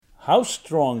How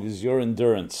strong is your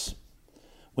endurance?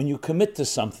 When you commit to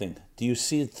something, do you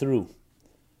see it through?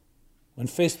 When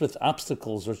faced with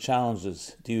obstacles or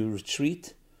challenges, do you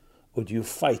retreat or do you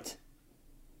fight?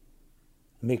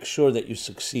 Make sure that you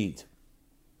succeed.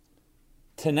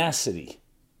 Tenacity.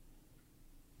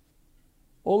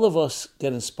 All of us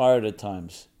get inspired at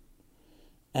times,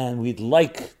 and we'd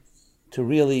like to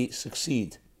really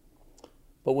succeed.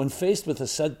 But when faced with a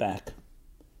setback,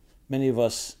 many of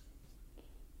us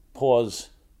pause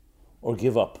or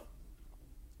give up.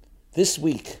 This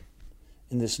week,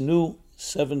 in this new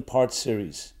 7-part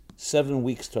series, 7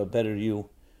 Weeks to a Better You,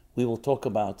 we will talk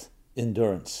about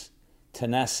endurance,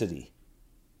 tenacity,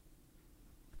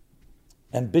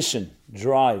 ambition,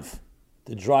 drive,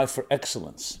 the drive for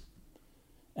excellence,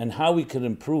 and how we can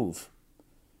improve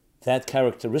that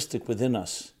characteristic within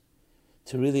us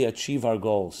to really achieve our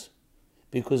goals.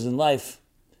 Because in life,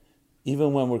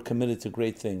 even when we're committed to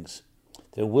great things,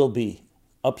 there will be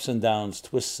ups and downs,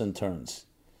 twists and turns.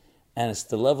 And it's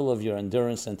the level of your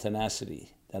endurance and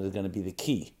tenacity that is going to be the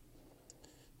key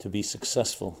to be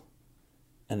successful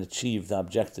and achieve the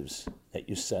objectives that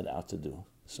you set out to do.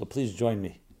 So please join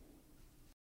me.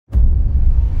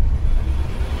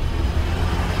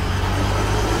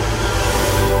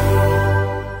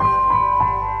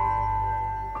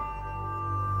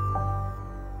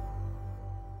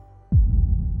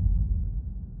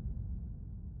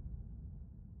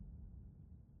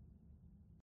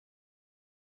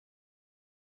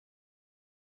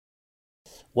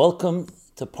 Welcome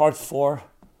to part 4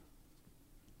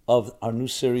 of our new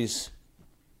series,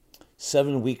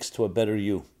 7 Weeks to a Better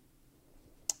You.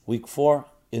 Week 4,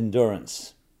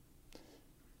 Endurance.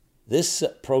 This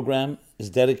program is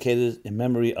dedicated in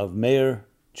memory of Mayor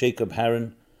Jacob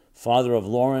Harron, father of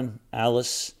Lauren,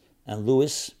 Alice, and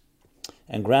Louis,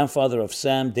 and grandfather of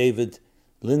Sam, David,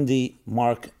 Lindy,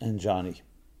 Mark, and Johnny.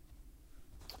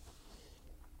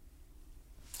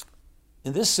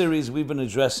 In this series, we've been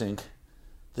addressing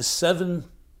the 7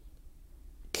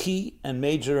 key and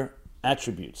major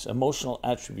attributes, emotional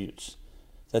attributes,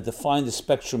 that define the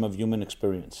spectrum of human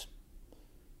experience,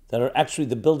 that are actually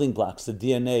the building blocks, the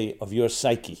DNA of your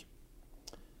psyche,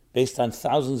 based on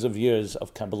thousands of years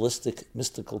of Kabbalistic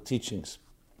mystical teachings,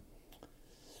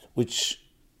 which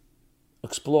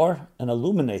explore and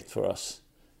illuminate for us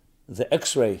the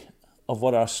X-ray of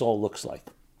what our soul looks like.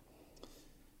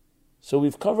 So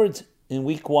we've covered in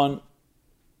week 1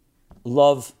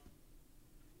 love,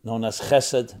 known as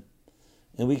chesed.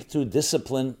 In week 2,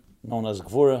 discipline, known as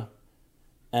gvura.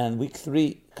 And week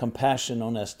 3, compassion,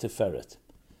 known as tiferet.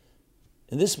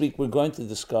 In this week, we're going to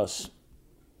discuss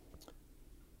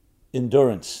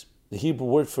endurance. The Hebrew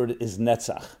word for it is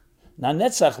netzach. Now,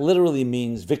 netzach literally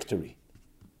means victory.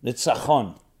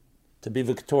 Nitzachon, to be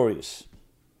victorious.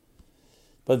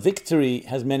 But victory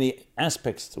has many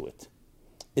aspects to it.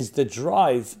 It's the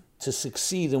drive to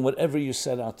succeed in whatever you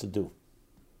set out to do.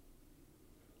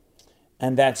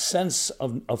 And that sense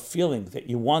of feeling that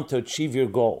you want to achieve your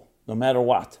goal, no matter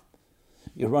what.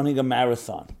 You're running a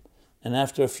marathon, and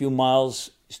after a few miles,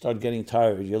 you start getting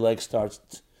tired, your legs start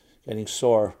getting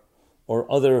sore,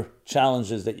 or other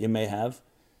challenges that you may have.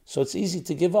 So it's easy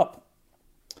to give up.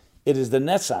 It is the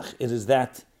netzach, it is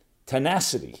that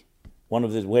tenacity. One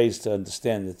of the ways to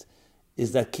understand it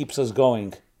is that keeps us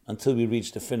going until we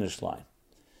reach the finish line.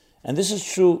 And this is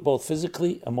true both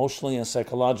physically, emotionally, and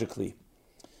psychologically.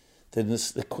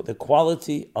 The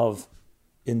quality of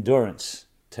endurance,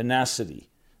 tenacity,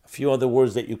 a few other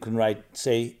words that you can write,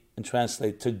 say, and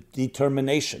translate to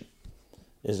determination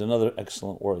is another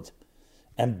excellent word.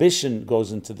 Ambition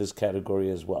goes into this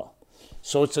category as well.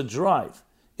 So it's a drive.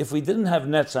 If we didn't have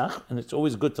netzach, and it's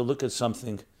always good to look at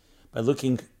something by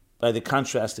looking by the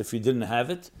contrast if you didn't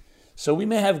have it, so we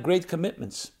may have great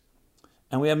commitments.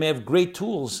 And we may have great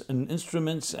tools and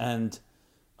instruments and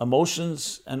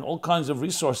emotions and all kinds of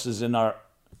resources in our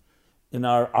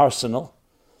arsenal.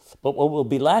 But what will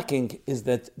be lacking is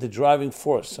that the driving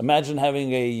force. Imagine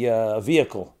having a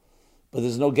vehicle, but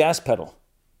there's no gas pedal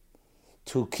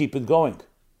to keep it going,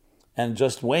 and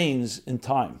just wanes in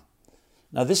time.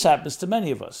 Now this happens to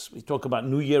many of us. We talk about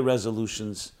New Year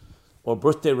resolutions or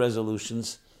birthday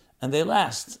resolutions, and they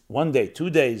last 1 day, 2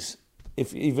 days,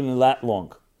 if even that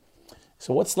long.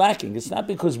 So what's lacking? It's not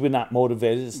because we're not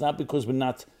motivated. It's not because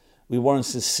we weren't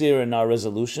sincere in our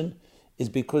resolution. It's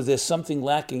because there's something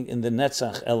lacking in the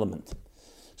netzach element.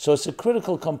 So it's a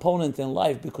critical component in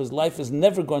life because life is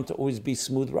never going to always be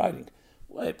smooth riding.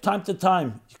 Time to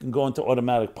time, you can go into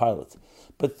automatic pilot.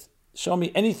 But show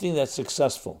me anything that's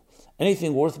successful,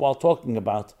 anything worthwhile talking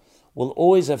about, will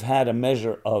always have had a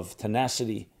measure of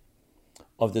tenacity,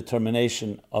 of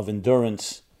determination, of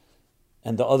endurance,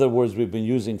 and the other words we've been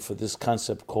using for this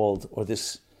concept called, or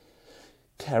this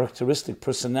characteristic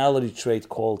personality trait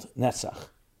called Netzach.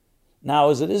 Now,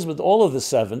 as it is with all of the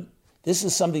seven, this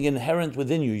is something inherent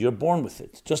within you. You're born with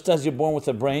it. Just as you're born with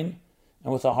a brain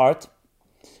and with a heart,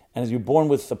 and as you're born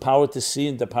with the power to see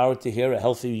and the power to hear, a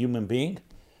healthy human being,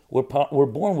 we're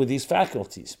born with these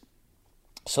faculties.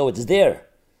 So it's there.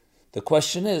 The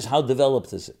question is, how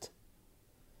developed is it?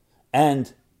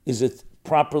 And is it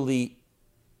properly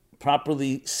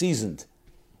seasoned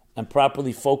and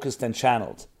properly focused and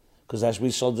channeled? Because as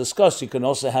we shall discuss, you can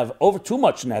also have over too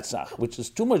much netzach, which is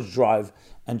too much drive,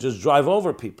 and just drive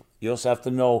over people. You also have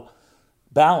to know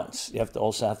balance. You have to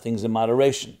also have things in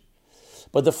moderation.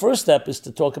 But the first step is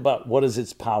to talk about what is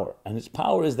its power. And its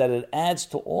power is that it adds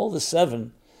to all the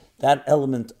seven that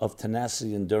element of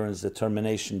tenacity, endurance,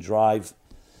 determination, drive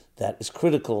that is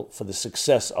critical for the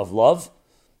success of love,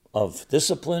 of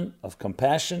discipline, of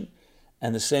compassion,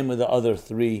 and the same with the other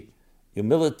three: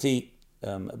 humility,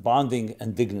 bonding,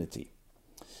 and dignity.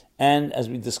 And as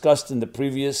we discussed in the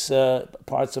previous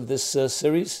parts of this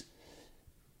series,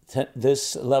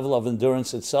 this level of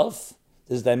endurance itself,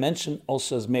 this dimension,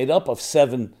 also is made up of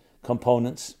seven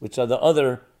components, which are the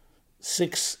other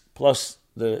six plus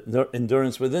the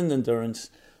endurance within endurance,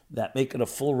 that make it a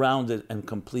full-rounded and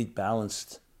complete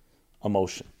balanced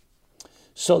emotion.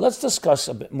 So let's discuss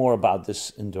a bit more about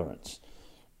this endurance.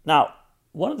 Now,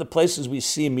 one of the places we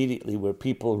see immediately where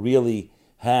people really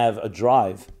have a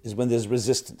drive is when there's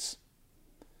resistance.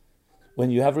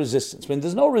 When you have resistance. When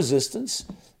there's no resistance,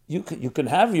 you can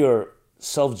have your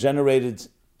self-generated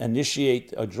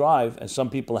initiate a drive, and some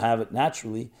people have it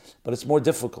naturally, but it's more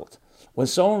difficult. When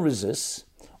someone resists,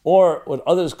 or what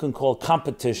others can call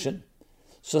competition,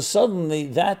 so suddenly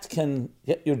that can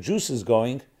get your juices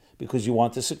going because you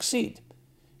want to succeed.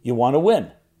 You want to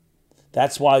win.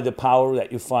 That's why the power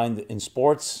that you find in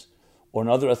sports or in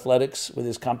other athletics where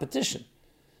there's competition.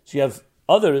 So you have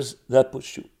others that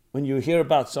push you. When you hear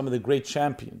about some of the great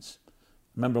champions,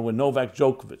 remember when Novak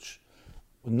Djokovic,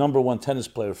 the number one tennis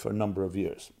player for a number of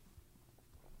years,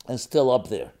 and still up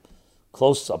there,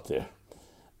 close up there,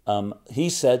 he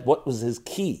said what was his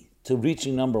key to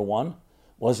reaching number one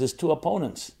was his two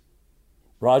opponents,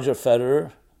 Roger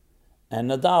Federer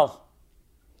and Nadal.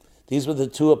 These were the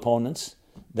two opponents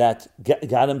that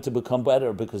got him to become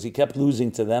better, because he kept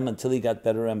losing to them until he got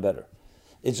better and better.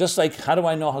 It's just like, how do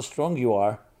I know how strong you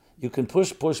are? You can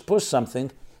push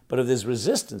something, but if there's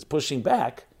resistance, pushing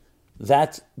back,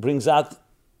 that brings out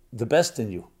the best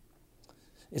in you.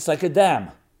 It's like a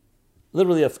dam,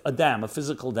 literally a dam, a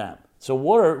physical dam. So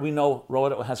water, we know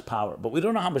water has power, but we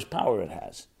don't know how much power it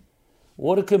has.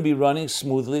 Water can be running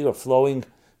smoothly or flowing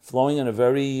in a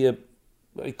very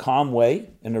calm way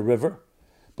in a river,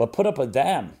 but put up a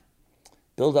dam,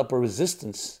 build up a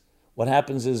resistance. What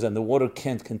happens is, and the water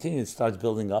can't continue, it starts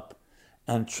building up,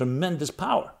 and tremendous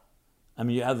power. I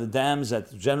mean, you have the dams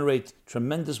that generate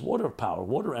tremendous water power,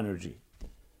 water energy.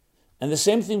 And the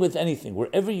same thing with anything.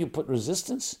 Wherever you put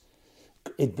resistance,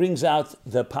 it brings out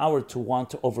the power to want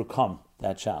to overcome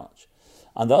that challenge.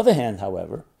 On the other hand,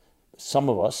 however, some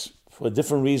of us, for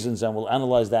different reasons, and we'll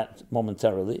analyze that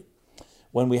momentarily,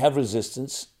 when we have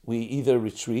resistance, we either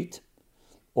retreat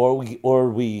or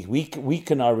we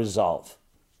weaken our resolve.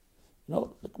 You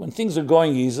know, when things are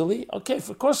going easily, okay,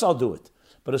 of course I'll do it.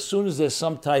 But as soon as there's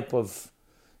some type of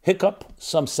hiccup,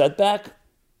 some setback,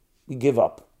 we give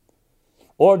up.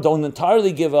 Or don't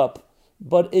entirely give up,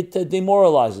 but it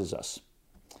demoralizes us.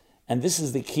 And this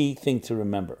is the key thing to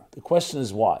remember. The question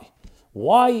is why?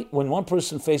 Why, when one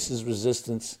person faces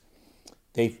resistance,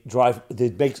 it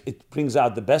brings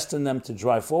out the best in them to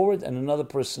drive forward, and another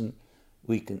person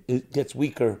gets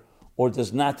weaker or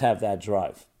does not have that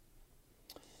drive?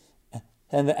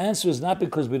 And the answer is not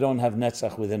because we don't have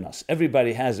netzach within us.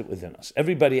 Everybody has it within us.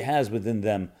 Everybody has within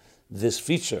them this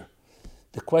feature.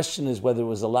 The question is whether it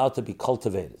was allowed to be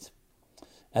cultivated.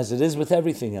 As it is with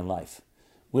everything in life.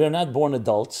 We are not born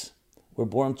adults. We're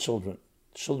born children.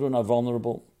 Children are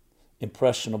vulnerable,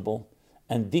 impressionable,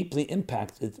 and deeply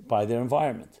impacted by their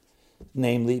environment.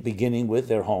 Namely, beginning with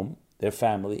their home, their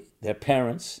family, their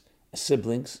parents,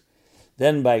 siblings,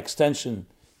 then by extension,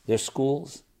 their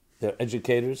schools, their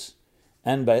educators,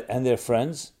 and their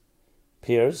friends,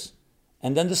 peers,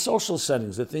 and then the social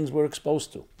settings, the things we're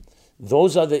exposed to.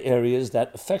 Those are the areas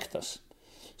that affect us.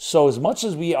 So as much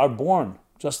as we are born,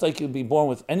 just like you'd be born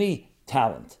with any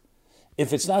talent,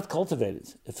 if it's not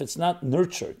cultivated, if it's not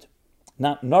nurtured,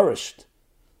 not nourished,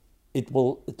 it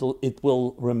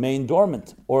will remain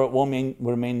dormant, or it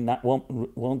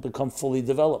won't become fully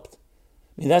developed.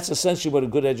 I mean, that's essentially what a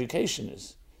good education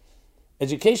is.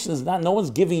 Education is not, no one's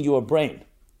giving you a brain.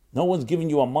 No one's giving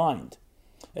you a mind.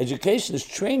 Education is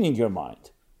training your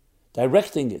mind,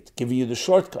 directing it, giving you the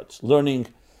shortcuts, learning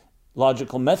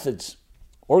logical methods,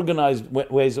 organized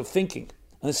ways of thinking.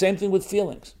 And the same thing with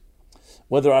feelings.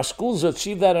 Whether our schools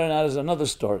achieve that or not is another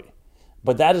story.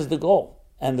 But that is the goal.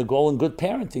 And the goal in good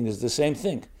parenting is the same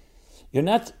thing. You're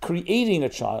not creating a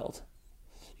child.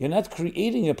 You're not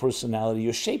creating a personality.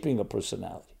 You're shaping a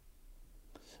personality.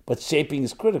 But shaping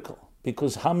is critical,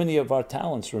 because how many of our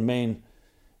talents remain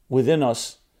within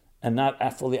us and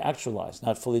not fully actualized,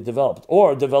 not fully developed,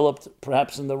 or developed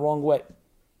perhaps in the wrong way.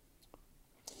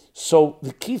 So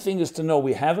the key thing is to know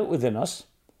we have it within us.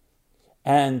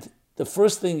 And the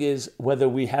first thing is whether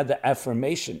we had the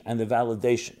affirmation and the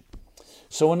validation.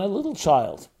 So when a little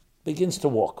child begins to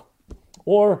walk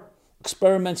or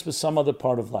experiments with some other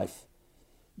part of life,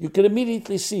 you could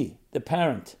immediately see the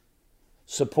parent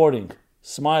supporting,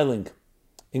 smiling,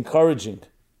 encouraging.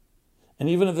 And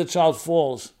even if the child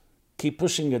falls, keep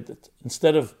pushing at it.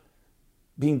 Instead of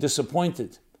being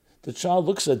disappointed, the child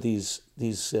looks at these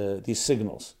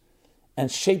signals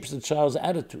and shapes the child's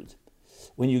attitude.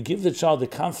 When you give the child the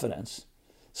confidence,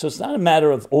 so it's not a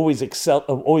matter of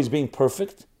always being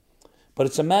perfect, but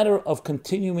it's a matter of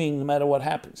continuing no matter what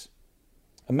happens.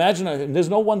 Imagine, there's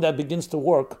no one that begins to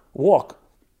walk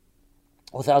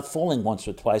without falling once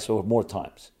or twice or more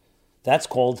times. That's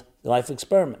called the life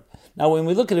experiment. Now, when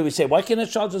we look at it, we say, why can't a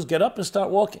child just get up and start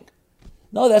walking?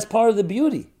 No, that's part of the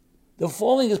beauty. The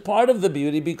falling is part of the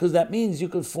beauty, because that means you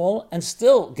could fall and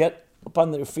still get up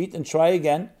on your feet and try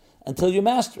again until you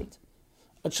master it.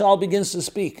 A child begins to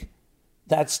speak.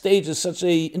 That stage is such an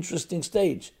interesting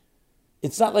stage.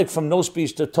 It's not like from no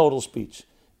speech to total speech.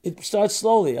 It starts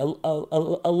slowly, a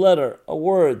letter, a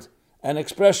word, an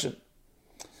expression.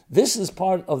 This is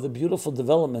part of the beautiful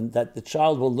development, that the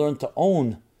child will learn to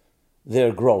own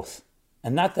their growth,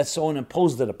 and not that someone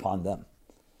imposed it upon them.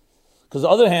 Because the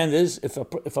other hand is,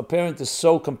 if a parent is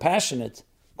so compassionate,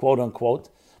 quote unquote,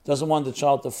 doesn't want the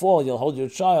child to fall, you'll hold your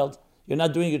child, you're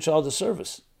not doing your child a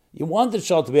service. You want the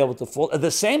child to be able to fall. At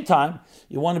the same time,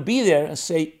 you want to be there and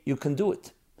say, you can do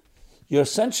it. You're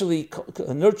essentially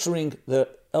nurturing the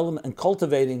element and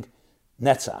cultivating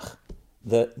netzach,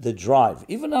 the drive,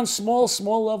 even on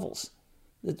small levels.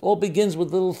 It all begins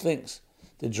with little things.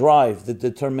 The drive, the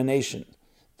determination,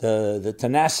 the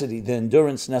tenacity, the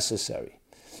endurance necessary.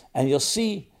 And you'll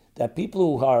see that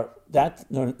people who are, that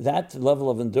level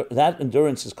of that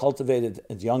endurance is cultivated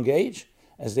at young age.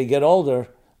 As they get older,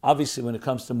 obviously when it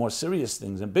comes to more serious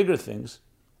things and bigger things,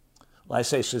 well, I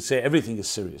should say everything is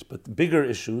serious, but the bigger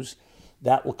issues,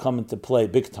 that will come into play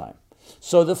big time.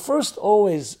 So the first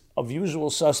always of usual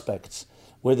suspects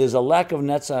where there's a lack of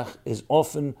netzach is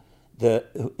often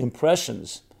the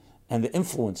impressions and the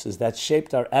influences that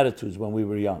shaped our attitudes when we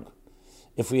were young.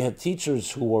 If we had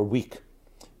teachers who were weak,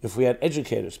 if we had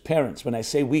educators, parents, when I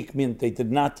say weak, mean they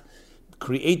did not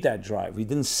create that drive, we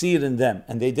didn't see it in them,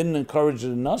 and they didn't encourage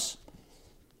it in us,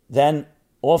 then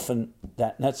often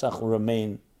that netzach will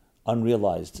remain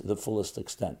unrealized to the fullest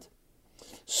extent.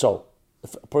 So,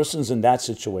 if a person's in that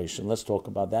situation, let's talk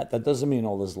about that. That doesn't mean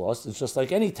all is lost. It's just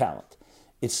like any talent.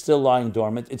 It's still lying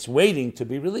dormant. It's waiting to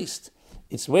be released.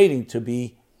 It's waiting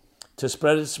to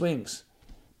spread its wings.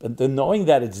 But the knowing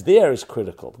that it's there is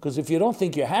critical. Because if you don't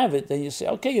think you have it, then you say,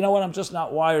 okay, you know what, I'm just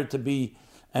not wired to be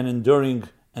an enduring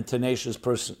and tenacious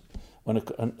person. When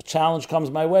a challenge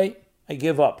comes my way, I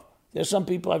give up. There's some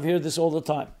people, I've heard this all the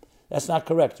time. That's not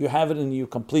correct. You have it in you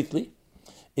completely.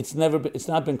 It's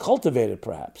not been cultivated,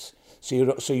 perhaps.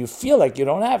 So you feel like you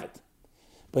don't have it,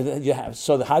 but you have.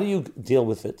 So how do you deal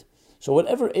with it? So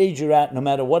whatever age you're at, no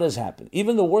matter what has happened,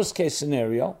 even the worst case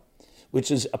scenario, which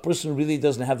is a person really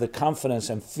doesn't have the confidence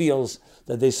and feels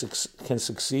that they can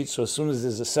succeed. So as soon as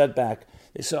there's a setback,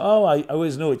 they say, "Oh, I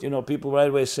always knew it." You know, people right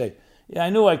away say, "Yeah,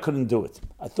 I knew I couldn't do it.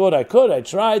 I thought I could. I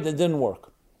tried. It didn't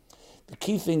work." The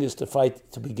key thing is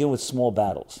to begin with small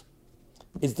battles.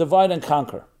 It's divide and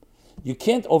conquer. You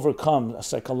can't overcome a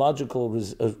psychological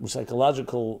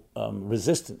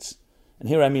resistance, and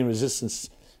here I mean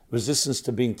resistance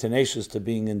to being tenacious, to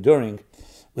being enduring,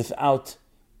 without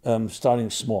starting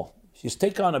small. If you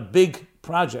take on a big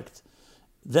project,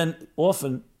 then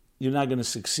often you're not going to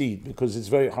succeed, because it's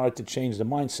very hard to change the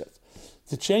mindset.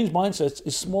 To change mindsets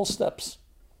is small steps.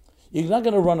 You're not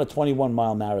going to run a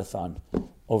 21-mile marathon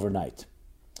overnight,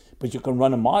 but you can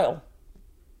run a mile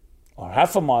or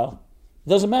half a mile. It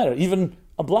doesn't matter, even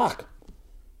a block.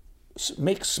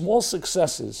 Make small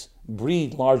successes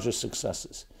breed larger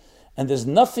successes. And there's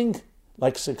nothing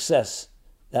like success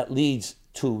that leads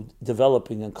to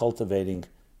developing and cultivating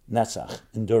netzach,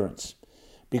 endurance.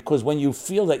 Because when you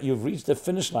feel that you've reached the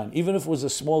finish line, even if it was a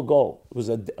small goal, it was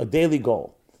a daily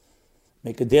goal,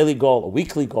 make a daily goal, a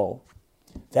weekly goal.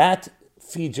 That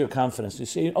feeds your confidence. You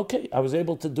say, okay, I was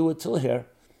able to do it till here,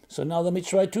 so now let me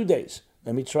try 2 days.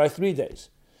 Let me try 3 days.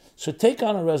 So take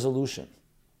on a resolution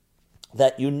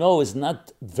that you know is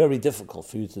not very difficult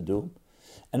for you to do,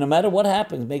 and no matter what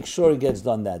happens, make sure it gets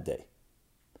done that day.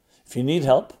 If you need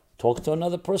help, talk to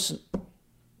another person.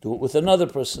 Do it with another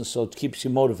person so it keeps you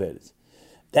motivated.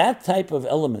 That type of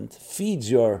element feeds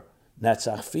your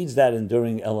netzach, feeds that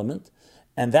enduring element,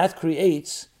 and that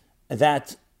creates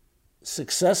that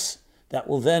success that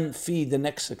will then feed the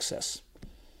next success.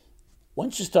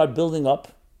 Once you start building up,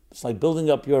 it's like building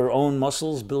up your own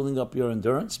muscles, building up your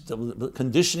endurance,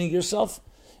 conditioning yourself,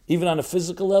 even on a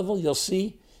physical level, you'll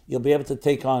see you'll be able to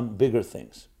take on bigger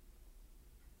things.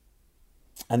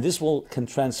 And this can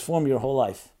transform your whole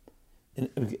life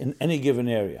in any given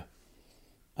area.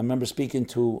 I remember speaking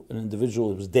to an individual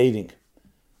who was dating,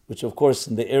 which of course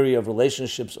in the area of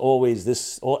relationships,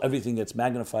 everything gets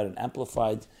magnified and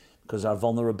amplified because our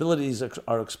vulnerabilities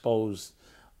are exposed,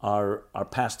 our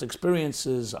past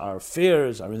experiences, our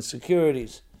fears, our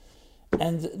insecurities.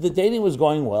 And the dating was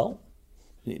going well.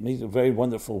 He met a very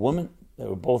wonderful woman. They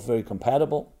were both very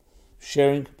compatible,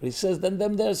 sharing. But he says then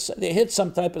they hit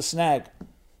some type of snag,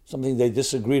 something they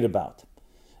disagreed about.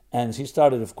 And he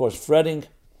started, of course, fretting.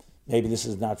 Maybe this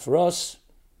is not for us.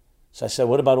 So I said,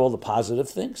 what about all the positive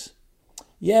things?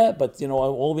 Yeah, but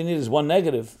all we need is one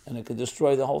negative and it could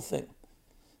destroy the whole thing.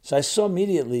 So I saw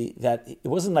immediately that it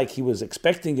wasn't like he was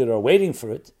expecting it or waiting for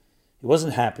it. He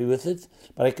wasn't happy with it,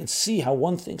 but I could see how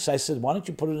one thing. So I said, why don't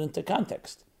you put it into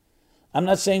context? I'm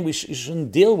not saying you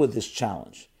shouldn't deal with this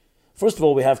challenge. First of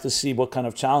all, we have to see what kind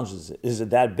of challenge is it. Is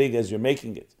it that big as you're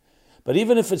making it? But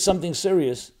even if it's something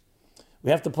serious,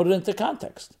 we have to put it into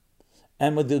context.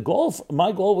 And with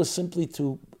my goal was simply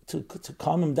to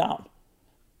calm him down,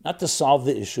 not to solve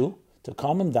the issue, to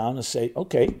calm him down and say,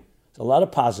 okay, there's a lot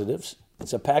of positives.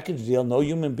 It's a package deal. No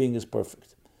human being is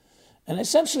perfect. And I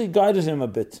essentially guided him a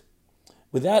bit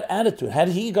with that attitude. Had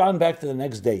he gone back to the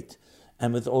next date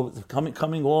and with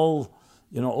coming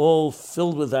all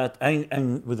filled with that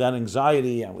and with that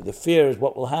anxiety and with the fears,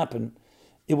 what will happen,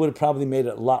 it would have probably made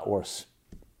it a lot worse.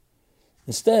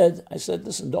 Instead, I said,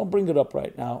 listen, don't bring it up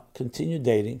right now. Continue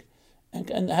dating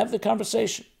and have the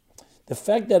conversation. The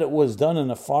fact that it was done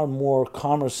in a far more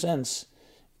calmer sense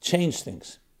changed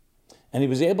things. And he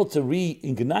was able to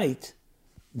reignite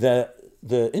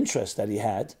the interest that he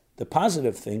had, the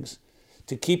positive things,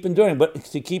 to keep enduring,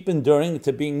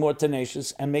 to being more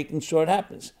tenacious and making sure it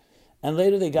happens. And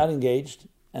later they got engaged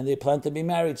and they plan to be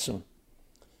married soon.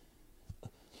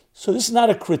 So this is not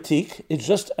a critique, it's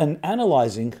just an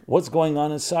analyzing what's going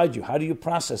on inside you. How do you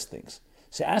process things?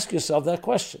 So ask yourself that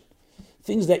question.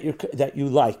 Things that you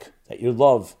like, that you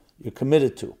love, you're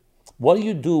committed to. What do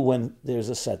you do when there's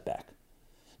a setback?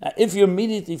 Now, if you're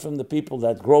immediately from the people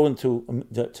that grow if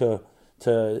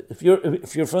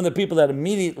you're from the people that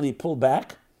immediately pull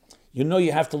back,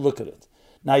 you have to look at it.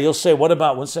 Now you'll say, what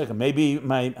about, one second, maybe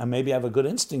I have a good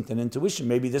instinct and intuition,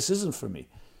 maybe this isn't for me.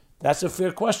 That's a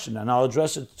fair question, and I'll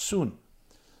address it soon.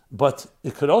 But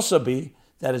it could also be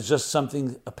that it's just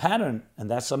a pattern, and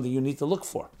that's something you need to look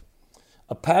for.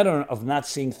 A pattern of not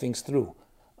seeing things through,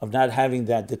 of not having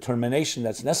that determination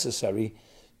that's necessary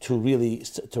to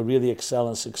really excel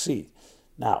and succeed.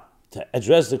 Now, to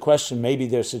address the question, maybe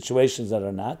there are situations that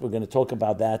are not. We're going to talk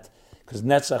about that, because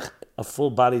netzach, a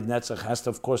full-bodied netzach, has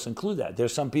to, of course, include that.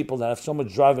 There's some people that have so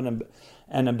much drive and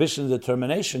ambition and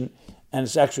determination, and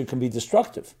it actually can be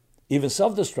destructive, even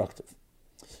self-destructive.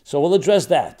 So we'll address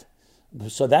that.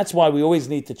 So that's why we always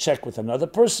need to check with another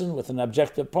person, with an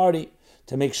objective party,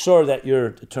 to make sure that your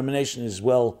determination is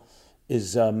well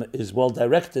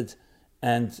directed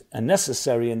and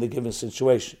necessary in the given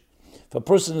situation. If a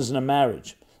person is in a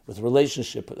marriage, with a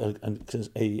relationship,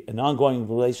 an ongoing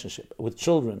relationship, with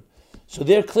children, so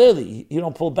there clearly you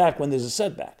don't pull back when there's a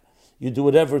setback. You do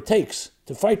whatever it takes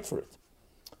to fight for it.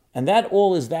 And that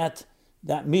all is that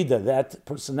midah, that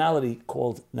personality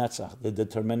called netzach, the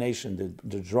determination,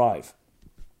 the drive.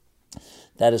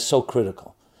 That is so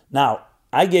critical. Now,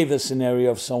 I gave the scenario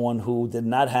of someone who did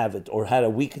not have it or had a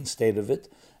weakened state of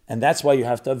it, and that's why you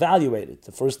have to evaluate it.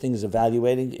 The first thing is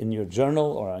evaluating in your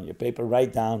journal or on your paper.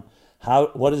 Write down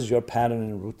what is your pattern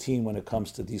and routine when it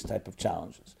comes to these type of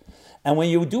challenges. And when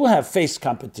you do have face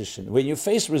competition, when you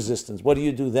face resistance, what do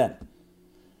you do then?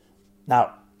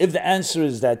 Now, if the answer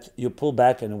is that you pull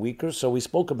back and are weaker, so we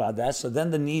spoke about that, so then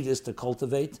the need is to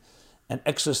cultivate and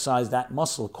exercise that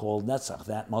muscle called netzach,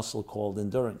 that muscle called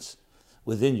endurance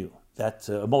within you, that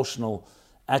emotional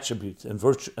attribute and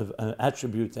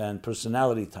attribute and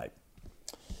personality type.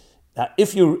 Now,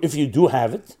 if you do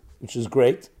have it, which is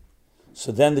great,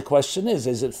 So then the question is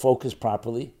it focused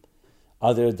properly?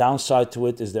 Are there a downside to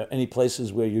it? Is there any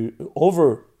places where you're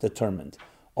over-determined,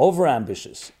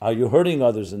 over-ambitious? Are you hurting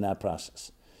others in that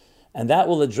process? And that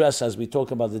will address, as we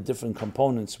talk about the different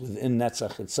components within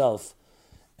Netzach itself,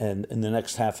 and in the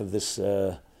next half of this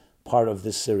part of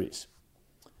this series,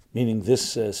 meaning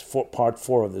this part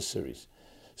 4 of this series.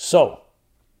 So,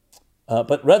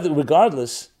 but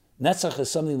regardless, Netzach is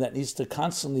something that needs to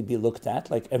constantly be looked at,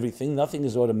 like everything. Nothing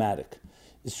is automatic.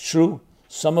 It's true,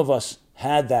 some of us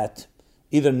had that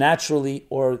either naturally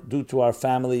or due to our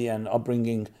family and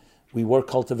upbringing. We were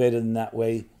cultivated in that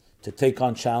way to take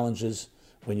on challenges.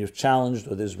 When you're challenged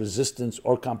or there's resistance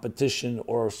or competition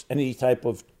or any type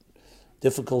of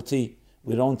difficulty,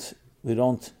 we don't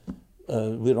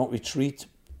retreat.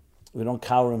 We don't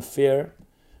cower in fear.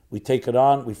 We take it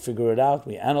on, we figure it out,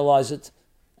 we analyze it,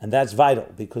 and that's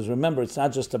vital, because remember, it's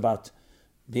not just about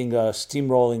being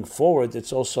steamrolling forward,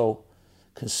 it's also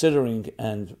considering,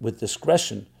 and with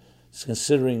discretion, it's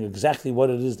considering exactly what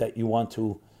it is that you want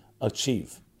to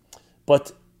achieve.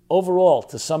 But overall,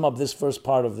 to sum up this first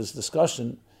part of this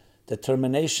discussion,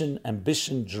 determination,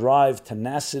 ambition, drive,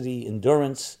 tenacity,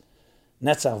 endurance,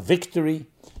 Netzach, victory,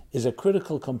 is a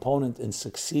critical component in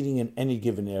succeeding in any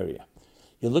given area.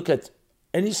 You look at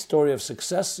any story of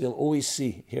success, you'll always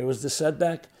see, here was the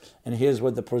setback, and here's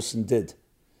what the person did.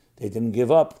 They didn't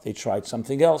give up, they tried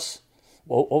something else.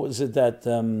 What was it that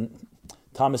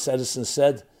Thomas Edison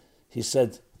said? He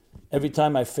said, every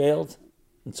time I failed,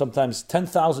 and sometimes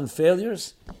 10,000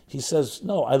 failures, he says,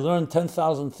 no, I learned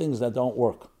 10,000 things that don't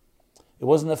work. It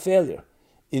wasn't a failure.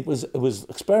 It was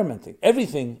experimenting.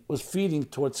 Everything was feeding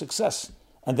towards success.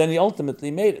 And then he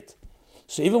ultimately made it.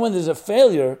 So even when there's a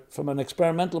failure from an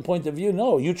experimental point of view,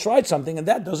 no, you tried something and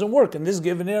that doesn't work in this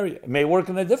given area. It may work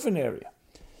in a different area.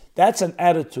 That's an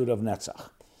attitude of Netzach.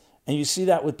 And you see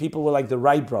that with people like the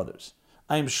Wright brothers.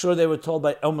 I am sure they were told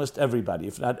by almost everybody,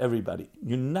 if not everybody,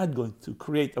 you're not going to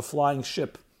create a flying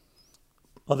ship,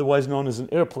 otherwise known as an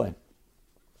airplane.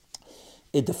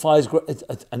 It defies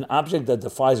an object that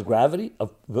defies gravity,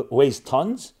 weighs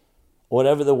tons,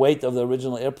 whatever the weight of the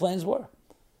original airplanes were.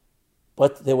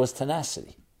 But there was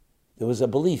tenacity. There was a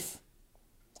belief.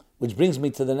 Which brings me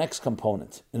to the next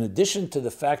component. In addition to the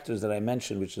factors that I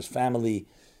mentioned, which is family,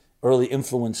 early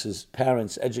influences,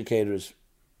 parents, educators,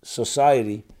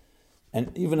 society,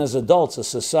 and even as adults, a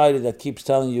society that keeps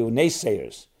telling you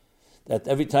naysayers, that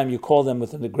every time you call them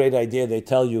with a great idea, they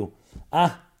tell you,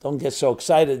 don't get so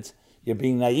excited, you're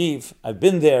being naive, I've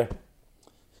been there.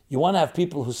 You want to have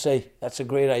people who say, that's a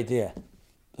great idea.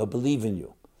 They'll believe in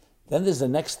you. Then there's the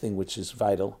next thing which is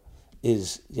vital,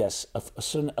 is, yes, a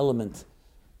certain element.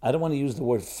 I don't want to use the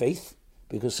word faith,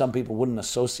 because some people wouldn't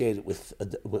associate it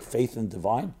with faith in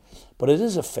divine, but it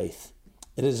is a faith.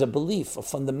 It is a belief, a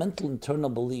fundamental internal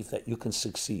belief that you can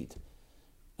succeed.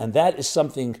 And that is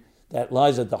something that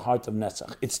lies at the heart of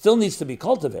Netzach. It still needs to be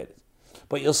cultivated.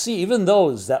 But you'll see, even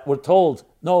those that were told,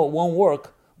 no, it won't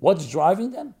work, what's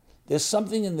driving them? There's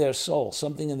something in their soul,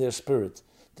 something in their spirit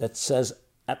that says,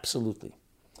 absolutely.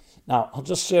 Now, I'll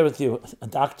just share with you a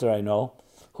doctor I know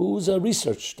who's a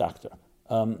research doctor.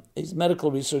 He's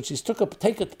medical research. He's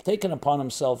taken upon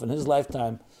himself in his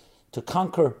lifetime to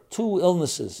conquer 2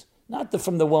 illnesses, not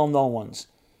from the well-known ones,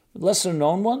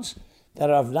 lesser-known ones that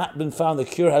have not been found, the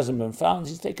cure hasn't been found.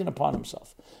 He's taken upon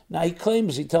himself. Now, he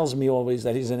tells me always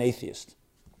that he's an atheist.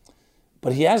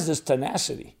 But he has this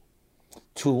tenacity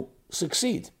to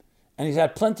succeed. And he's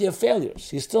had plenty of failures.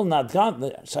 He's still not gone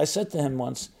there. So I said to him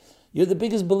once, you're the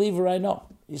biggest believer I know.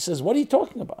 He says, what are you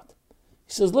talking about?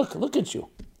 He says, look at you.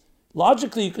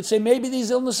 Logically, you could say maybe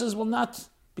these illnesses will not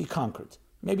be conquered.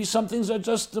 Maybe some things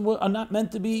are not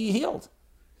meant to be healed.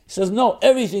 He says, no,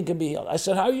 everything can be healed. I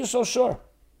said, how are you so sure?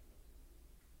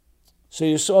 So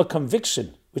you saw a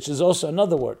conviction, which is also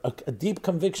another word, a deep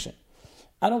conviction.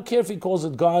 I don't care if he calls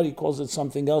it God, he calls it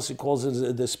something else, he calls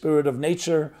it the spirit of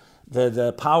nature,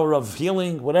 the power of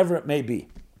healing, whatever it may be.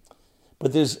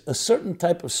 But there's a certain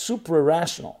type of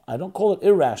supra-rational, I don't call it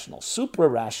irrational,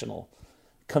 supra-rational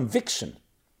conviction.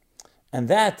 And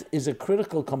that is a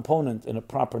critical component in a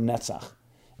proper Netzach.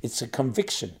 It's a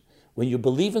conviction. When you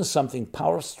believe in something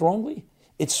strongly,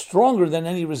 it's stronger than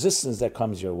any resistance that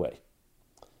comes your way.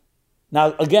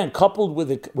 Now, again, coupled with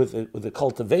the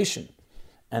cultivation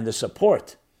and the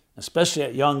support, especially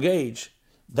at young age,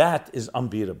 that is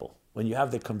unbeatable. When you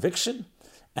have the conviction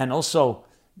and also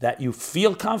that you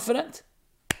feel confident,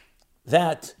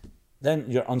 then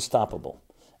you're unstoppable.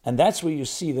 And that's where you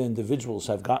see the individuals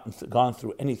have gone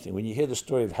through anything. When you hear the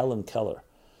story of Helen Keller,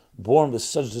 born with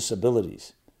such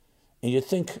disabilities, and you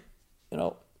think,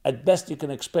 at best you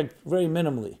can expect very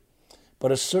minimally.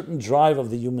 but a certain drive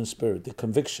of the human spirit, the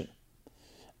conviction.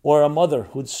 Or a mother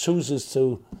who chooses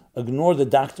to ignore the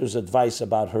doctor's advice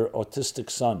about her autistic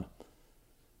son,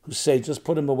 who say, just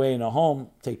put him away in a home,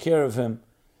 take care of him,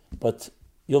 but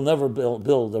you'll never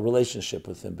build a relationship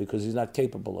with him because he's not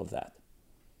capable of that.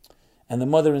 And the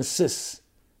mother insists.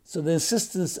 So the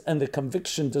insistence and the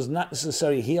conviction does not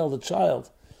necessarily heal the child,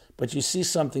 but you see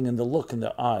something in the look in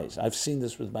their eyes. I've seen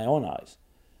this with my own eyes.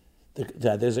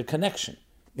 There's a connection.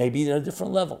 Maybe at a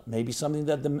different level. Maybe something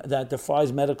that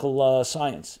defies medical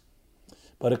science.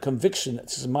 But a conviction that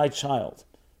this is my child,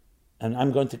 and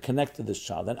I'm going to connect to this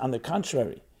child. And on the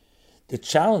contrary, the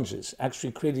challenges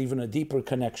actually create even a deeper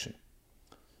connection.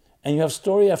 And you have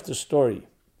story after story.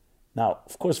 Now,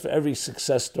 of course, for every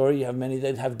success story, you have many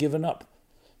that have given up.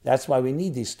 That's why we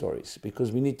need these stories,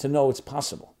 because we need to know it's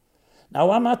possible.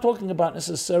 Now, I'm not talking about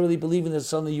necessarily believing that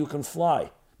suddenly you can fly.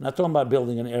 I'm not talking about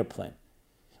building an airplane.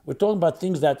 We're talking about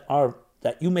things that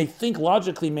you may think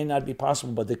logically may not be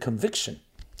possible, but the conviction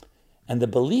and the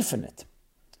belief in it,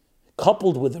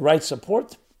 coupled with the right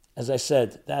support, as I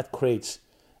said, that creates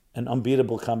an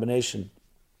unbeatable combination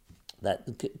that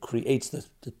creates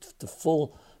the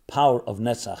full power of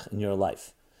Netzach in your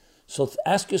life. So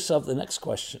ask yourself the next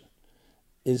question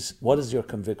is, what are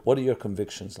your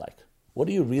convictions like? What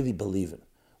do you really believe in?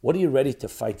 What are you ready to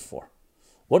fight for?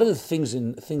 What are the things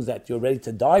that you're ready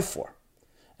to die for?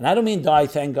 And I don't mean die,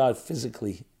 thank God,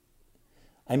 physically.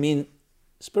 I mean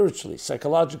spiritually,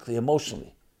 psychologically,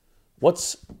 emotionally.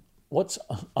 What's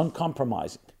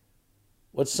uncompromising?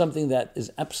 What's something that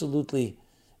is absolutely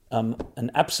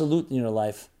an absolute in your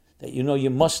life that you know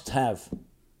you must have?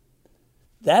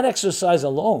 That exercise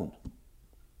alone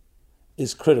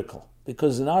is critical,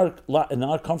 because in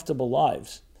our comfortable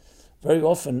lives, very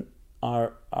often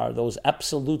our those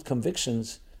absolute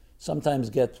convictions sometimes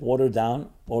get watered down,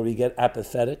 or we get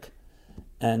apathetic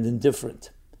and indifferent.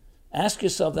 Ask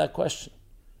yourself that question.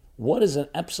 What is an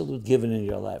absolute given in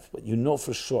your life, what you know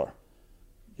for sure?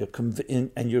 Your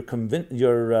conviction,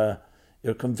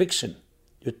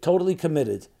 you're totally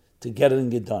committed to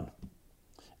getting it done.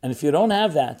 And if you don't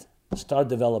have that, start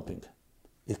developing.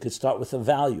 It could start with a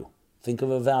value. Think of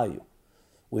a value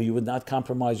where you would not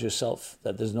compromise yourself,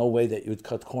 that there's no way that you would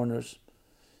cut corners.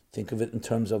 Think of it in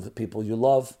terms of the people you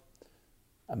love,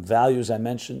 and values I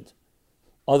mentioned,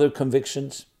 other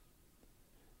convictions,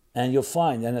 and you'll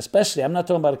find, and especially, I'm not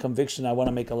talking about a conviction, I want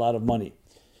to make a lot of money.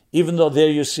 Even though there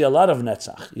you see a lot of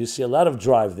netzach, you see a lot of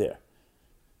drive there,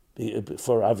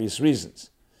 for obvious reasons.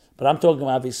 But I'm talking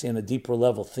obviously on a deeper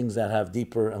level, things that have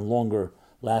deeper and longer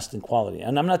lasting quality.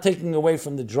 And I'm not taking away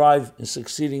from the drive in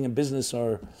succeeding in business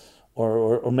or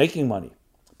making money.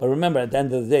 But remember, at the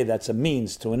end of the day, that's a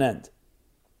means to an end.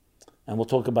 And we'll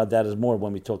talk about that as more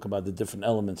when we talk about the different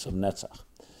elements of netzach.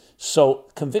 So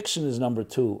conviction is number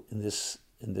 2 in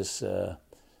this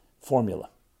formula.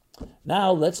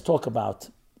 Now let's talk about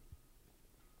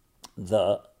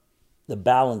the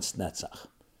balanced netzach.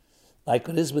 Like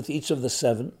it is with each of the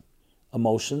 7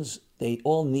 emotions, they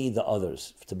all need the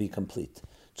others to be complete.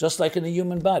 Just like in a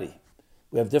human body.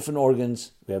 We have different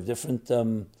organs, we have different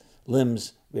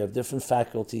limbs, we have different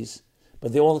faculties,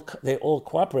 but they all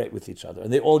cooperate with each other,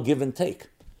 and they all give and take.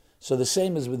 So the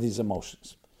same is with these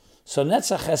emotions. So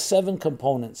Netzach has 7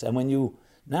 components, and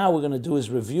now we're going to do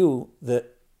is review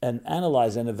and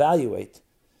analyze and evaluate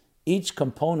each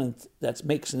component that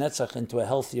makes Netzach into a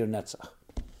healthier Netzach.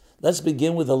 Let's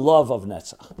begin with the love of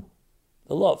Netzach.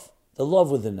 The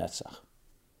love within Netzach.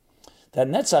 That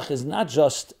Netzach is not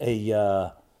just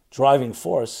a driving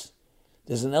force,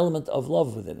 there's an element of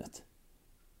love within it.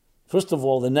 First of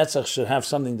all, the Netzach should have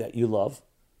something that you love.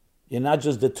 You're not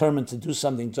just determined to do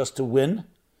something just to win.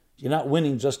 You're not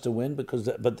winning just to win,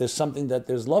 but there's something that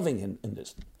there's loving in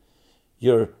this.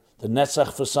 You're the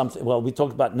Netzach for something. Well, we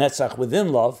talked about Netzach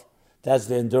within love. That's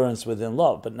the endurance within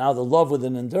love. But now the love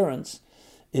within endurance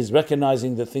is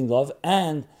recognizing the thing love,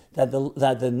 and that the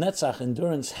Netzach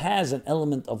endurance has an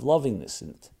element of lovingness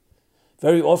in it.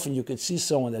 Very often you could see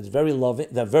someone that's very loving,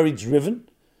 they're very driven,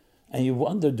 and you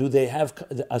wonder, do they have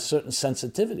a certain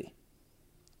sensitivity?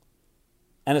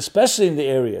 And especially in the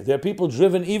area, there are people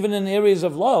driven even in areas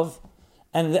of love,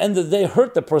 and at the end of the day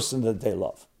hurt the person that they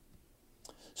love.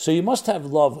 So you must have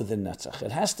love within Netzach.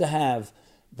 It has to have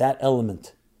that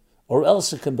element, or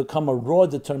else it can become a raw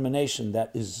determination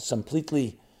that is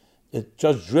completely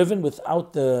just driven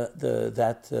without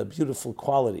that beautiful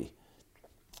quality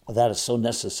that is so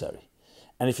necessary.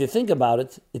 And if you think about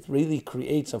it, it really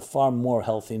creates a far more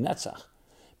healthy Netzach,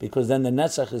 because then the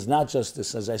Netzach is not just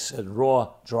this, as I said,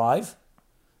 raw drive,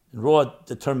 raw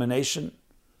determination,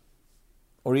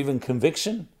 or even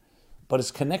conviction, but it's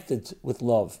connected with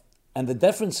love. And the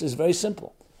difference is very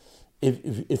simple.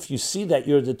 If you see that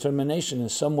your determination in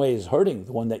some way is hurting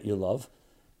the one that you love,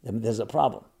 then there's a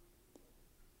problem.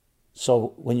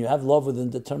 So when you have love within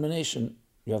determination,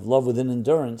 you have love within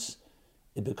endurance,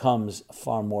 it becomes a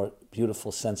far more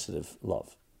beautiful, sensitive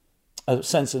love.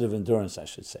 Sensitive endurance, I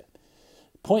should say.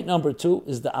 Point number 2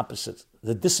 is the opposite,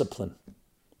 the discipline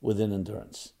within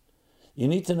endurance. You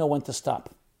need to know when to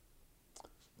stop.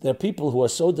 There are people who are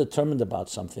so determined about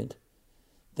something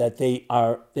that they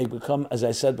become, as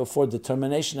I said before,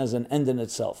 determination as an end in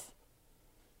itself.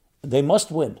 They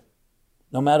must win,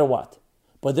 no matter what.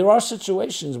 But there are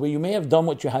situations where you may have done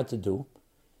what you had to do.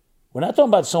 We're not talking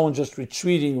about someone just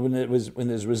retreating when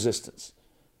there's resistance.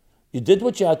 You did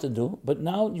what you had to do, but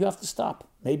now you have to stop.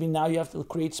 Maybe now you have to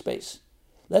create space.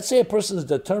 Let's say a person is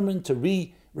determined to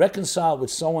reconcile with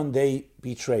someone they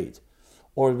betrayed,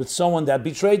 or with someone that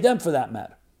betrayed them for that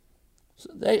matter.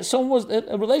 Someone was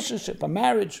a relationship, a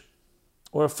marriage,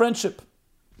 or a friendship.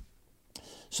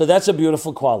 So that's a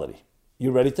beautiful quality.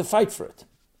 You're ready to fight for it.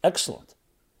 Excellent.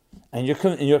 And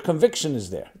your conviction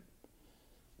is there.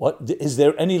 Is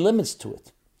there any limits to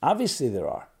it? Obviously there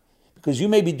are. Because you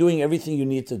may be doing everything you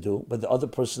need to do, but the other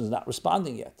person is not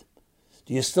responding yet.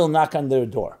 Do you still knock on their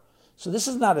door? So this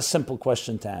is not a simple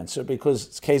question to answer because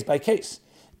it's case by case.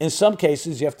 In some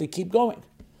cases, you have to keep going.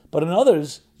 But in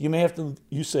others, you may have to,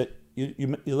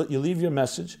 you leave your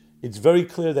message. It's very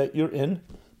clear that you're in,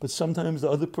 but sometimes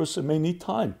the other person may need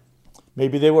time.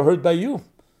 Maybe they were hurt by you.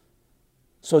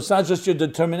 So it's not just your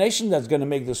determination that's going to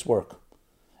make this work.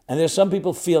 And there's some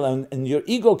people feel, and your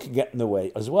ego can get in the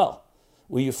way as well,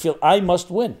 where you feel, I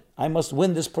must win. I must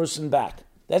win this person back.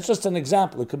 That's just an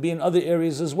example. It could be in other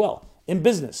areas as well. In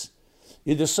business,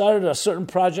 you decided a certain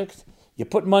project, you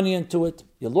put money into it,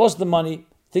 you lost the money,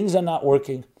 things are not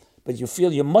working, but you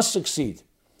feel you must succeed.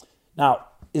 Now,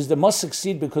 is the must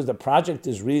succeed because the project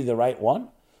is really the right one,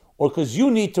 or because you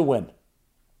need to win?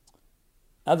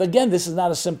 Now, again, this is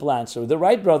not a simple answer. The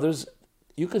Wright brothers,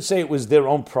 you could say it was their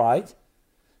own pride,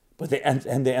 but they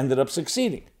ended up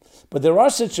succeeding. But there are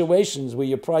situations where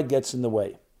your pride gets in the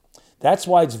way. That's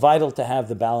why it's vital to have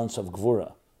the balance of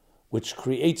gvura, which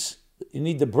creates, you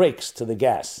need the brakes to the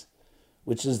gas,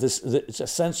 which is this. It's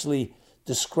essentially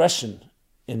discretion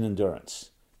in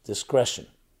endurance. Discretion.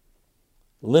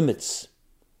 Limits.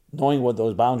 Knowing what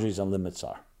those boundaries and limits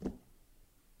are.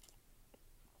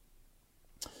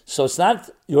 So it's not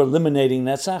you're eliminating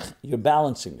Netzach, you're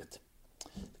balancing it.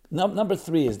 Number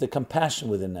 3 is the compassion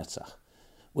within Netzach,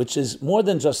 which is more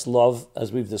than just love,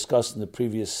 as we've discussed in the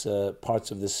previous parts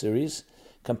of this series.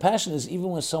 Compassion is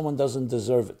even when someone doesn't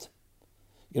deserve it.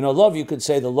 Love, you could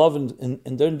say the love and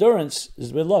the endurance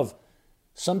is with love.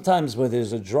 Sometimes when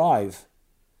there's a drive,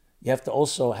 you have to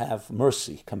also have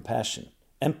mercy, compassion,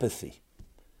 empathy.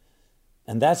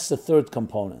 And that's the third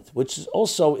component, which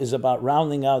is about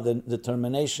rounding out the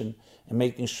determination and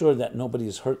making sure that nobody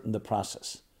is hurt in the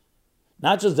process.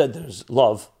 Not just that there's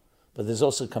love, but there's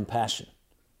also compassion.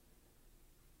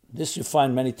 This you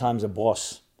find many times a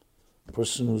boss, a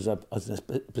person who's in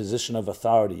a position of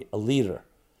authority, a leader.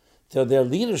 So their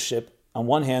leadership, on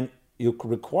one hand,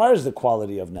 requires the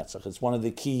quality of Netzach. It's one of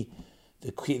the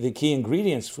key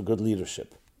ingredients for good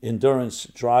leadership. Endurance,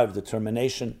 drive,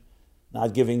 determination,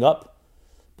 not giving up.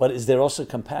 But is there also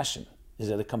compassion? Is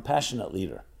it a compassionate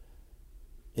leader?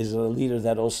 Is it a leader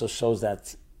that also shows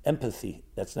that empathy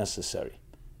that's necessary?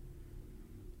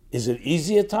 Is it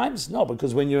easy at times? No,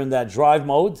 because when you're in that drive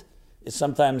mode, you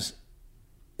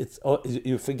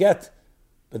forget.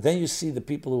 But then you see the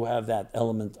people who have that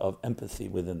element of empathy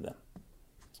within them.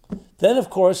 Then,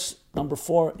 of course, number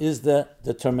 4 is the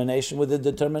determination within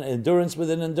endurance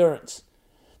within endurance.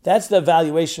 That's the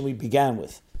evaluation we began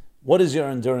with. What is your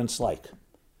endurance like?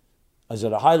 Is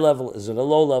it a high level? Is it a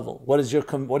low level? What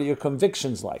are your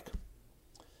convictions like?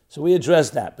 So we address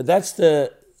that. But that's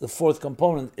the fourth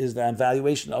component, is the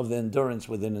evaluation of the endurance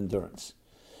within endurance.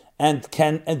 And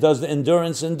does the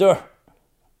endurance endure?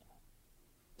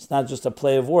 It's not just a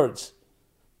play of words.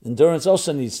 Endurance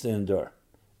also needs to endure.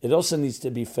 It also needs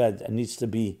to be fed and needs to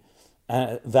be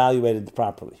evaluated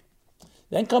properly.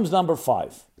 Then comes number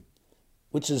 5,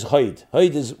 which is Hoid.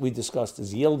 Hoid, we discussed,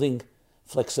 is yielding,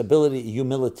 flexibility,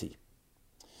 humility.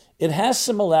 It has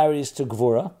similarities to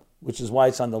Gvura, which is why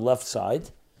it's on the left side,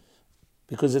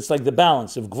 because it's like the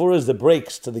balance. If Gvura is the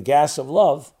brakes to the gas of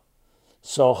love,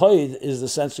 so Hoid is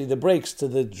essentially the brakes to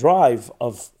the drive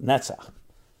of Netzach.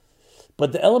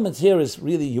 But the element here is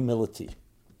really humility,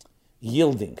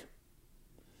 yielding.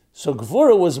 So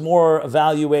Gvura was more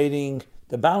evaluating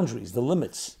the boundaries, the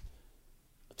limits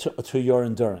to your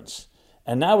endurance.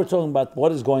 And now we're talking about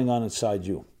what is going on inside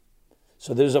you.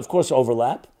 So there's, of course,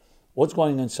 overlap, What's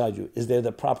going on inside you? Is there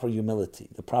the proper humility,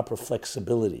 the proper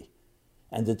flexibility?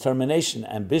 And determination,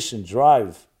 ambition,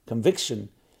 drive, conviction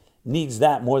needs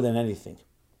that more than anything.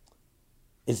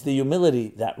 It's the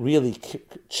humility that really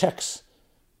checks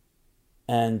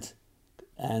and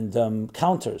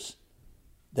counters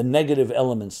the negative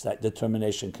elements that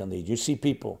determination can lead. You see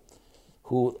people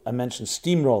who, I mentioned,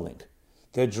 steamrolling.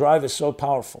 Their drive is so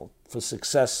powerful for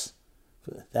success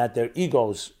that their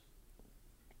egos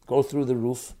go through the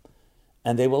roof,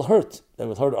 and they will hurt. They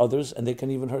will hurt others, and they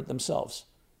can even hurt themselves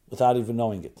without even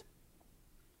knowing it.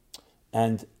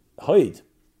 And Hoid,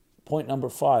 point number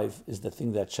 5, is the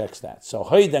thing that checks that. So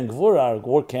Hoid and Gvura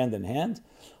work hand in hand.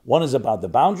 One is about the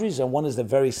boundaries, and one is the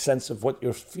very sense of what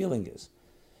your feeling is.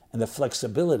 And the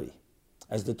flexibility.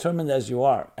 As determined as you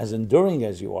are, as enduring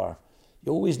as you are,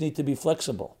 you always need to be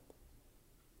flexible.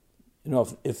 You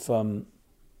know, if I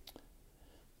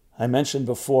mentioned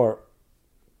before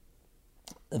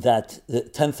that the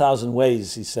 10,000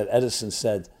 ways, he said, Edison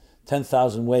said,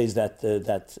 10,000 ways that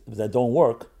don't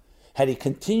work. Had he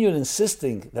continued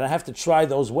insisting that I have to try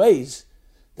those ways,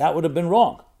 that would have been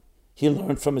wrong. He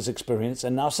learned from his experience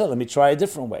and now said, let me try a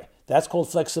different way. That's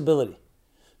called flexibility.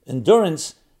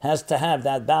 Endurance has to have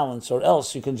that balance, or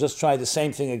else you can just try the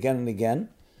same thing again and again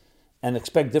and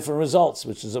expect different results,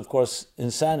 which is, of course,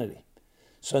 insanity.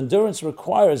 So endurance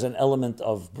requires an element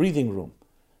of breathing room,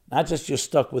 not just you're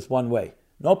stuck with one way.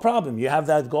 No problem. You have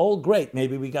that goal? Great.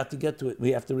 Maybe we got to get to it. We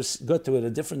have to go to it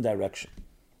a different direction.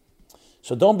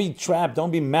 So don't be trapped. Don't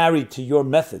be married to your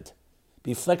method.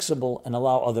 Be flexible and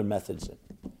allow other methods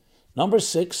in. Number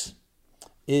 6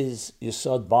 is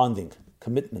Yesod bonding,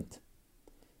 commitment.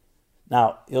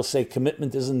 Now, you'll say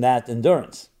commitment isn't that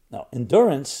endurance. No,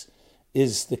 endurance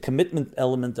is the commitment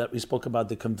element that we spoke about,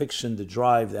 the conviction, the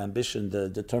drive, the ambition, the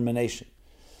determination.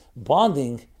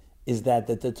 Bonding is that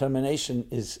the determination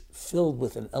is filled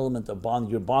with an element of bond.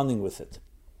 You're bonding with it.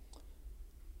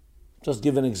 Just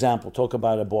give an example. Talk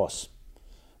about a boss.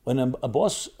 When a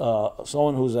boss,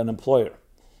 someone who's an employer,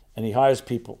 and he hires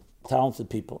people, talented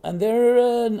people,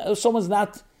 and someone's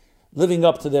not living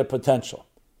up to their potential.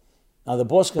 Now the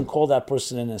boss can call that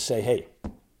person in and say, hey,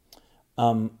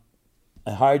 I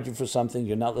hired you for something,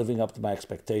 you're not living up to my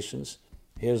expectations.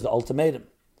 Here's the ultimatum.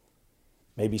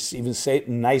 Maybe even say it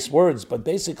in nice words, but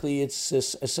basically it's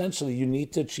essentially you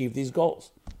need to achieve these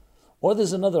goals. Or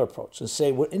there's another approach and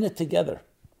say, we're in it together.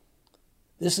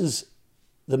 This is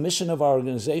the mission of our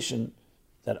organization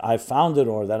that I founded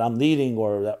or that I'm leading,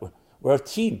 or that we're a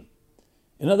team.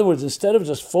 In other words, instead of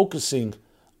just focusing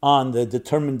on the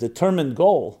determined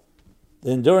goal,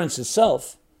 the endurance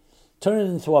itself, turn it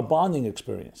into a bonding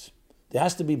experience. There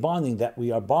has to be bonding, that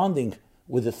we are bonding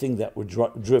with the thing that we're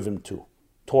driven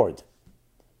toward.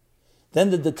 Then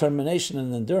the determination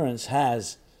and endurance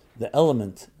has the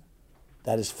element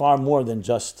that is far more than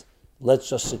just, let's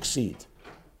just succeed.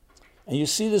 And you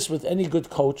see this with any good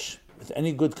coach, with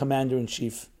any good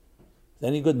commander-in-chief, with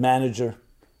any good manager.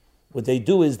 What they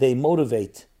do is they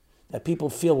motivate that people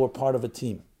feel we're part of a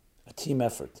team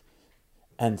effort.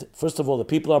 And first of all, the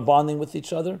people are bonding with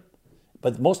each other,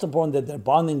 but most important that they're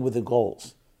bonding with the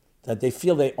goals, that they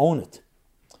feel they own it.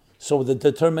 So the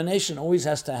determination always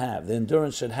has to have, the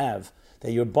endurance should have,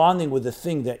 that you're bonding with the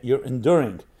thing that you're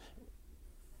enduring,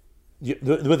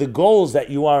 with the goals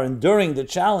that you are enduring the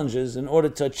challenges in order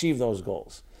to achieve those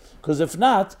goals. Because if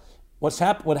not, what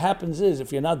happens is,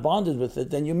 if you're not bonded with it,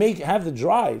 then you may have the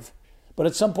drive, but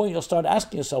at some point you'll start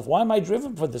asking yourself, why am I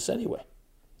driven for this anyway?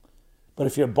 But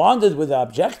if you're bonded with the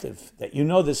objective, that you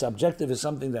know this objective is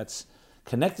something that's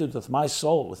connected with my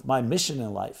soul, with my mission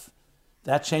in life,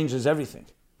 that changes everything.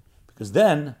 Because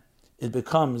then it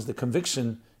becomes, the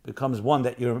conviction becomes one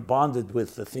that you're bonded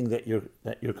with the thing that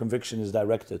your conviction is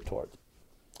directed toward.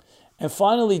 And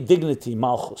finally, dignity,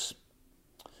 malchus.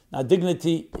 Now,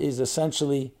 dignity is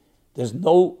essentially, there's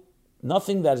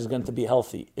nothing that is going to be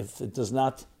healthy if it does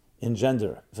not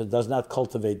engender, if it does not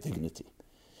cultivate dignity.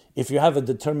 If you have a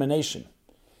determination,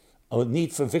 a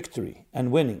need for victory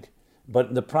and winning, but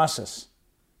in the process,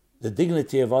 the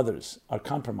dignity of others are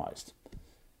compromised,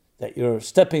 that you're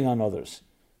stepping on others,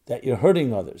 that you're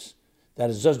hurting others, that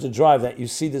is just a drive, that you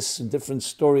see this in different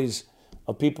stories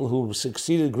of people who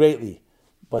succeeded greatly,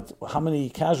 but how many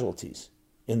casualties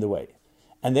in the way.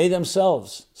 And they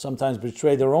themselves sometimes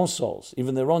betray their own souls,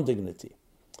 even their own dignity.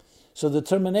 So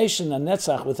determination and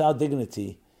netzach without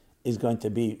dignity is going to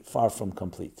be far from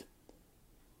complete.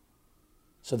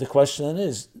 So the question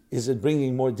is it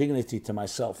bringing more dignity to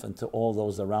myself and to all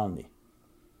those around me?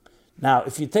 Now,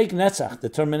 if you take netzach,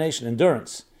 determination,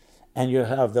 endurance, and you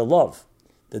have the love,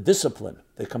 the discipline,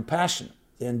 the compassion,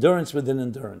 the endurance within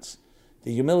endurance,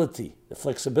 the humility, the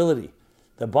flexibility,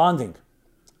 the bonding,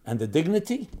 and the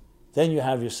dignity, then you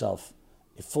have yourself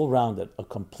a full-rounded, a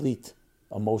complete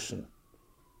emotion.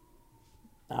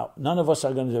 Now, none of us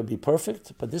are going to be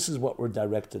perfect, but this is what we're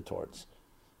directed towards.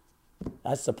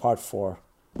 That's the part 4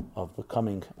 of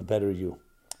becoming a better you.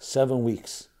 7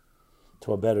 weeks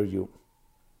to a better you.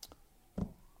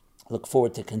 Look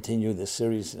forward to continue this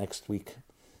series next week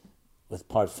with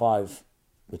part 5,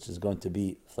 which is going to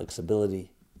be flexibility,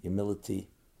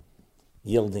 humility,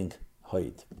 yielding,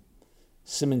 hoid.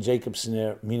 Simon Jacobson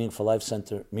here, Meaningful Life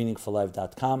Center,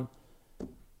 meaningfullife.com.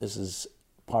 This is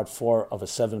part 4 of a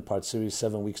 7-part series,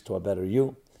 7 weeks to a better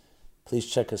you. Please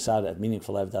check us out at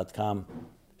meaningfullife.com.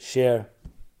 Share,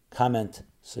 comment,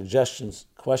 suggestions,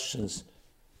 questions,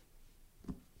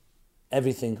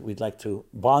 everything. We'd like to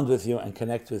bond with you and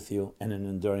connect with you in an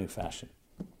enduring fashion.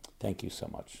 Thank you so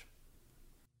much.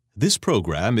 This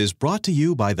program is brought to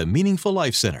you by the Meaningful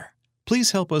Life Center.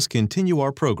 Please help us continue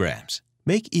our programs.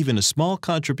 Make even a small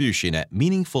contribution at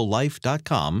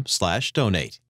meaningfullife.com/donate.